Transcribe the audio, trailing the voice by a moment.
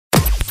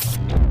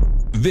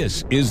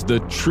This is the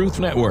Truth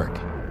Network.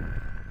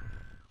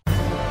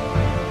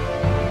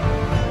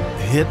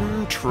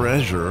 Hidden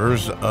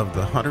treasures of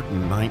the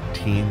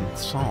 119th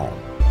Psalm.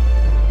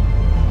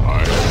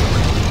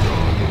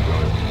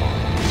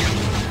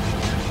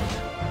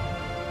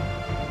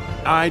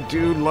 I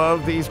do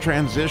love these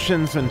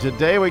transitions, and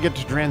today we get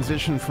to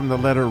transition from the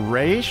letter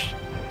Resh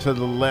to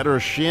the letter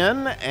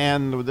Shin,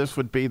 and this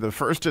would be the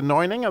first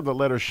anointing of the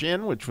letter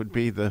Shin, which would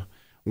be the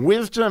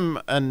wisdom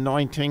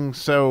anointing.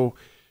 So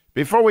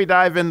before we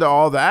dive into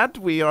all that,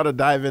 we ought to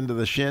dive into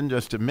the Shin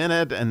just a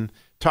minute and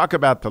talk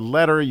about the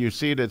letter. You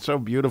see it, it's so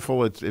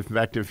beautiful. It's, in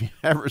fact, if you've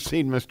ever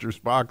seen Mr.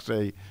 Spock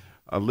say,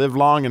 live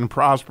long and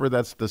prosper,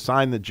 that's the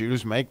sign the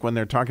Jews make when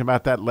they're talking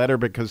about that letter,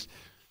 because,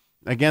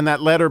 again,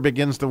 that letter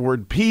begins the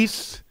word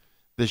peace,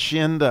 the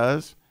Shin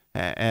does,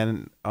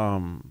 and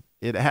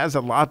it has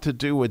a lot to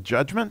do with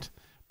judgment.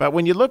 But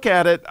when you look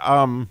at it,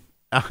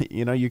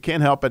 you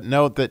can't help but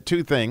note that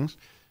two things.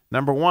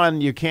 Number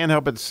one, you can't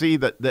help but see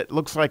that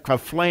looks like a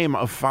flame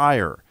of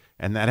fire,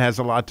 and that has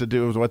a lot to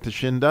do with what the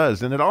Shin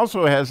does. And it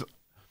also has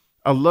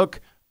a look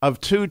of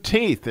two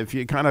teeth, if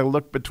you kind of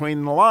look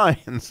between the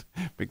lines,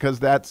 because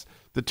that's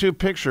the two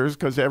pictures,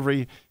 because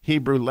every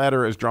Hebrew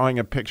letter is drawing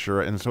a picture.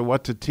 And so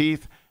what do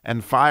teeth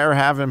and fire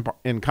have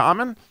in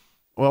common?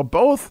 Well,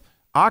 both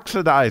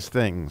oxidize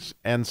things.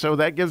 And so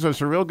that gives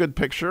us a real good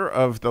picture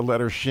of the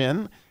letter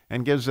Shin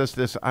and gives us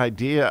this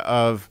idea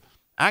of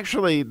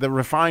actually the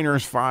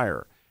refiner's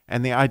fire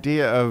and the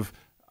idea of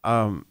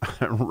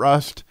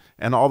rust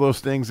and all those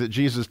things that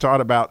Jesus taught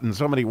about in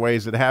so many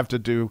ways that have to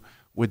do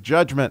with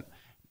judgment.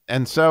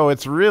 And so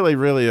it's really,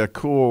 really a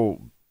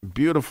cool,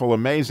 beautiful,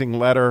 amazing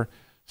letter.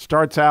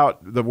 Starts out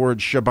the word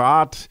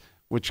Shabbat,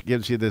 which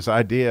gives you this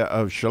idea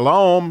of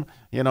shalom,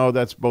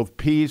 that's both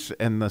peace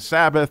and the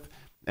Sabbath.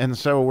 And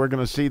so we're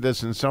going to see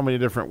this in so many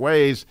different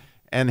ways.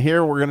 And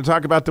here we're going to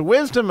talk about the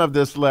wisdom of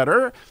this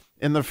letter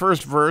in the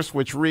first verse,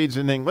 which reads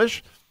in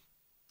English.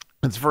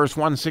 It's verse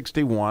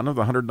 161 of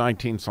the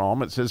 119th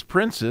Psalm. It says,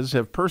 "Princes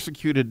have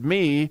persecuted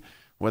me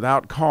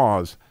without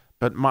cause,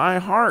 but my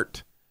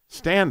heart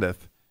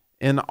standeth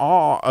in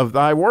awe of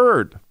thy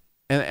word."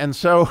 And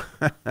so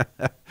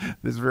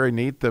this is very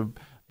neat. The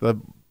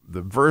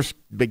verse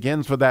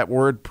begins with that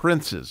word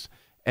princes,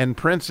 and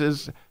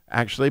princes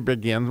actually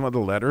begins with the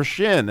letter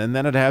Shin, and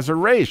then it has a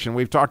Resh. And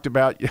we've talked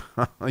about,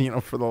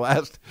 for the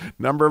last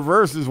number of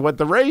verses what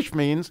the Resh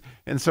means.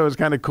 And so it's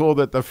kind of cool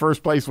that the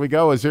first place we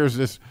go is here's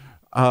this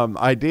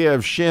idea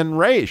of Shin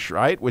Resh,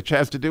 right, which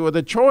has to do with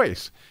a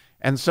choice.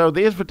 And so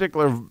these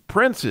particular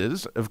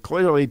princes have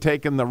clearly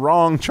taken the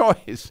wrong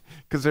choice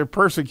because they're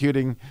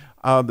persecuting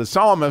the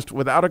psalmist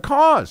without a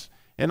cause.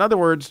 In other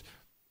words,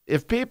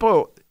 if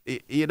people,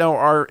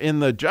 are in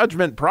the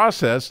judgment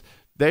process,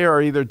 they are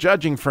either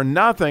judging for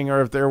nothing, or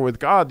if they're with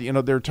God,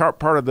 they're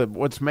part of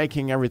what's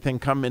making everything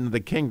come into the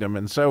kingdom.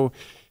 And so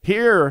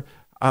here,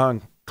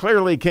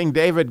 clearly King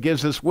David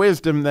gives us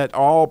wisdom that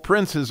all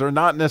princes are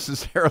not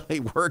necessarily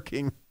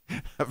working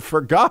for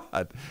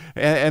God.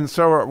 And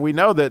so we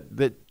know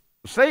that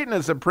Satan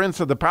is the prince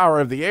of the power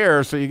of the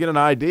air, so you get an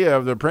idea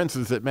of the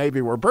princes that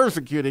maybe were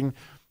persecuting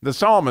the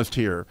psalmist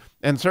here.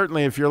 And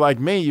certainly if you're like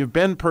me, you've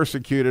been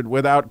persecuted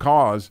without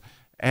cause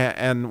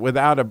and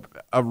without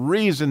a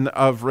reason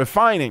of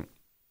refining.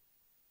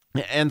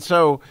 And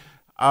so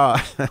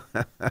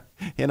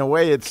in a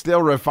way, it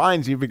still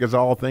refines you because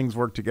all things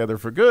work together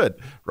for good,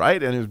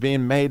 right? And is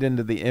being made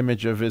into the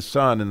image of his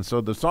son. And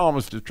so the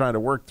psalmist is trying to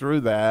work through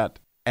that.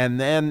 And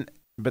then,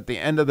 but the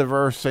end of the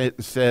verse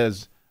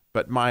says,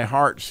 "But my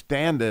heart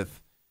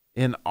standeth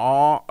in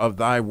awe of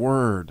thy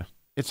word."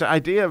 It's the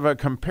idea of a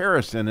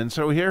comparison. And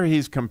so here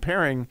he's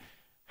comparing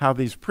how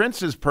these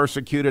princes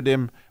persecuted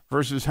him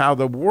versus how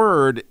the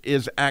word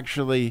is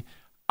actually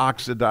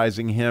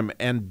oxidizing him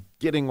and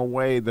getting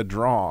away the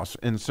dross.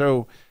 And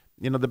so,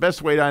 the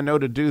best way I know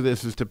to do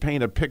this is to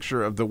paint a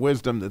picture of the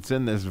wisdom that's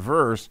in this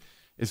verse,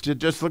 is to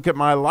just look at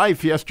my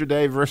life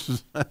yesterday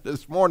versus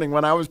this morning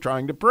when I was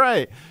trying to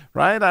pray,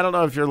 right? I don't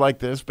know if you're like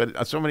this,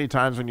 but so many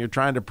times when you're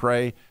trying to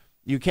pray,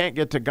 you can't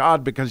get to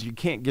God because you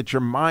can't get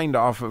your mind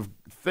off of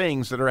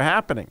things that are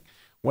happening.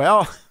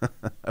 Well,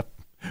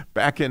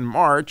 back in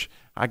March,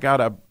 I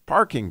got a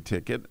parking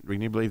ticket.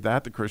 Can you believe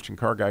that? The Christian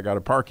car guy got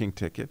a parking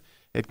ticket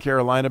at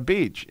Carolina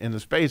Beach in a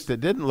space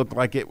that didn't look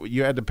like it.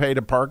 You had to pay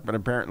to park, but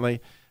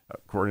apparently,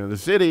 according to the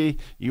city,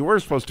 you were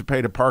supposed to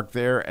pay to park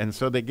there. And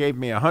so they gave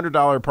me a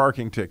 $100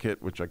 parking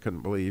ticket, which I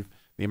couldn't believe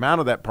the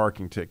amount of that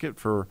parking ticket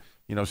for,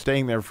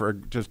 staying there for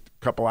just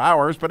a couple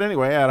hours. But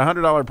anyway, I had a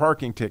 $100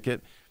 parking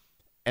ticket.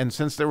 And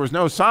since there was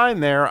no sign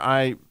there,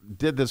 I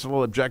did this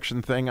little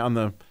objection thing on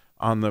the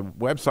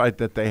website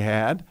that they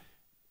had.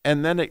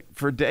 And then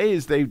for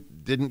days, they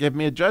didn't give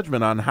me a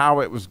judgment on how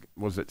it was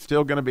it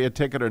still going to be a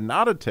ticket or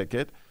not a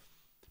ticket.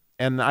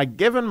 And I'd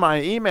given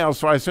my email,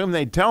 so I assumed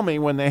they'd tell me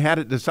when they had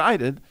it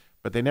decided,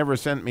 but they never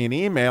sent me an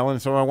email. And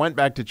so I went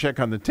back to check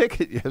on the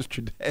ticket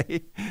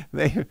yesterday.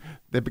 They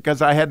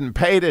because I hadn't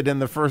paid it in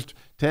the first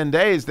 10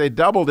 days, they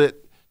doubled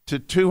it to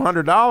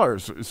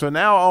 $200. So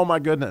now, oh my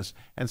goodness.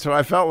 And so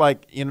I felt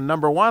like,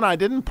 number one, I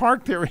didn't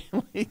park there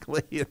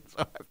illegally. And so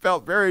I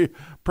felt very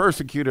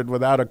persecuted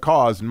without a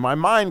cause. And my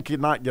mind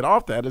could not get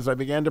off that as I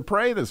began to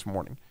pray this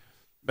morning.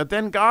 But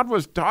then God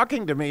was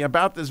talking to me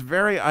about this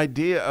very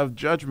idea of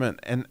judgment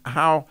and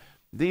how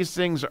these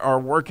things are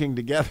working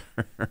together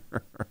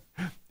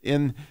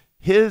in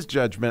his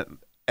judgment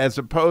as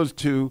opposed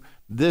to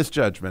this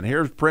judgment.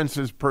 Here's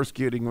princes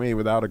persecuting me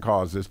without a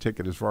cause, this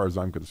ticket as far as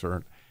I'm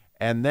concerned.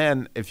 And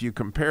then if you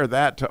compare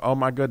that to, oh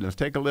my goodness,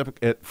 take a look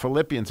at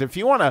Philippians. If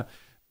you want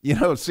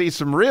to, see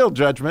some real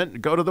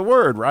judgment, go to the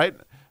Word, right?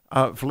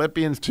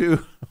 Philippians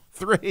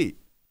 2:3.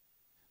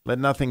 Let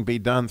nothing be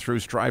done through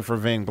strife or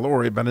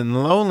vainglory, but in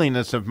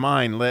lowliness of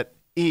mind let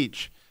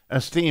each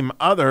esteem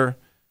other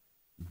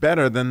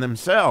better than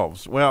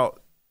themselves. Well,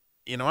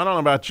 I don't know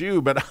about you,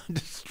 but I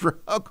just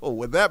struggle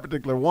with that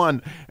particular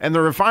one. And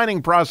the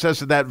refining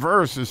process of that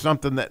verse is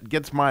something that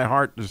gets my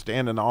heart to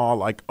stand in awe,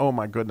 like, oh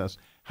my goodness,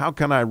 how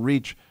can I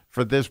reach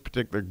for this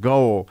particular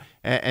goal?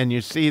 And you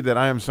see that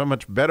I am so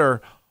much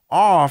better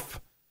off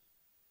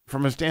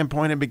from a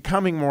standpoint of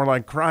becoming more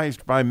like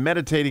Christ by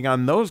meditating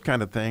on those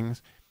kind of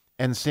things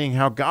and seeing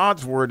how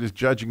God's word is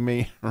judging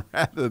me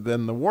rather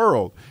than the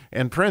world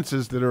and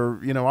princes that are,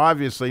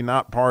 obviously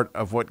not part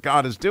of what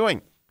God is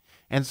doing.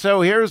 And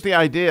so here's the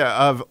idea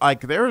of,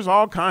 like, there's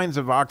all kinds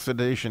of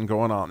oxidation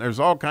going on. There's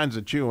all kinds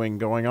of chewing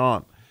going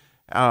on,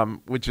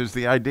 which is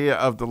the idea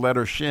of the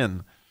letter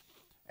Shin.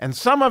 And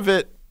some of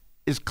it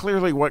is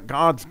clearly what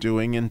God's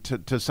doing, and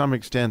to some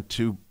extent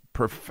to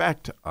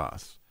perfect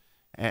us.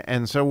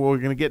 And so we're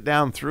going to get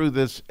down through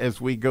this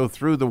as we go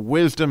through the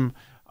wisdom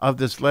of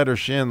this letter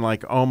Shin,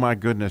 like, oh my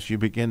goodness, you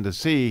begin to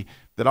see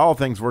that all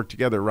things work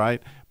together,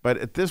 right? But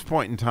at this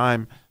point in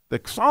time,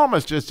 the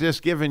psalmist is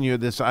just giving you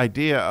this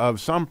idea of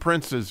some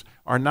princes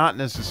are not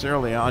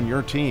necessarily on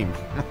your team,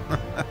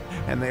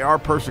 and they are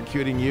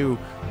persecuting you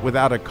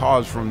without a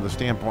cause from the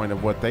standpoint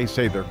of what they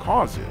say their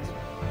cause is.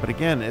 But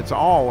again, it's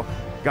all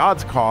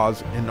God's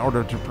cause in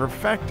order to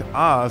perfect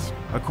us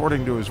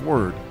according to his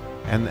word.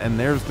 And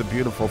there's the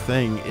beautiful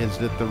thing, is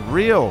that the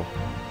real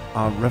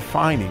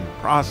refining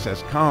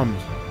process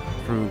comes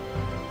through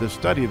the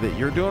study that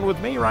you're doing with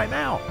me right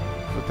now.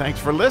 So thanks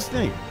for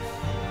listening.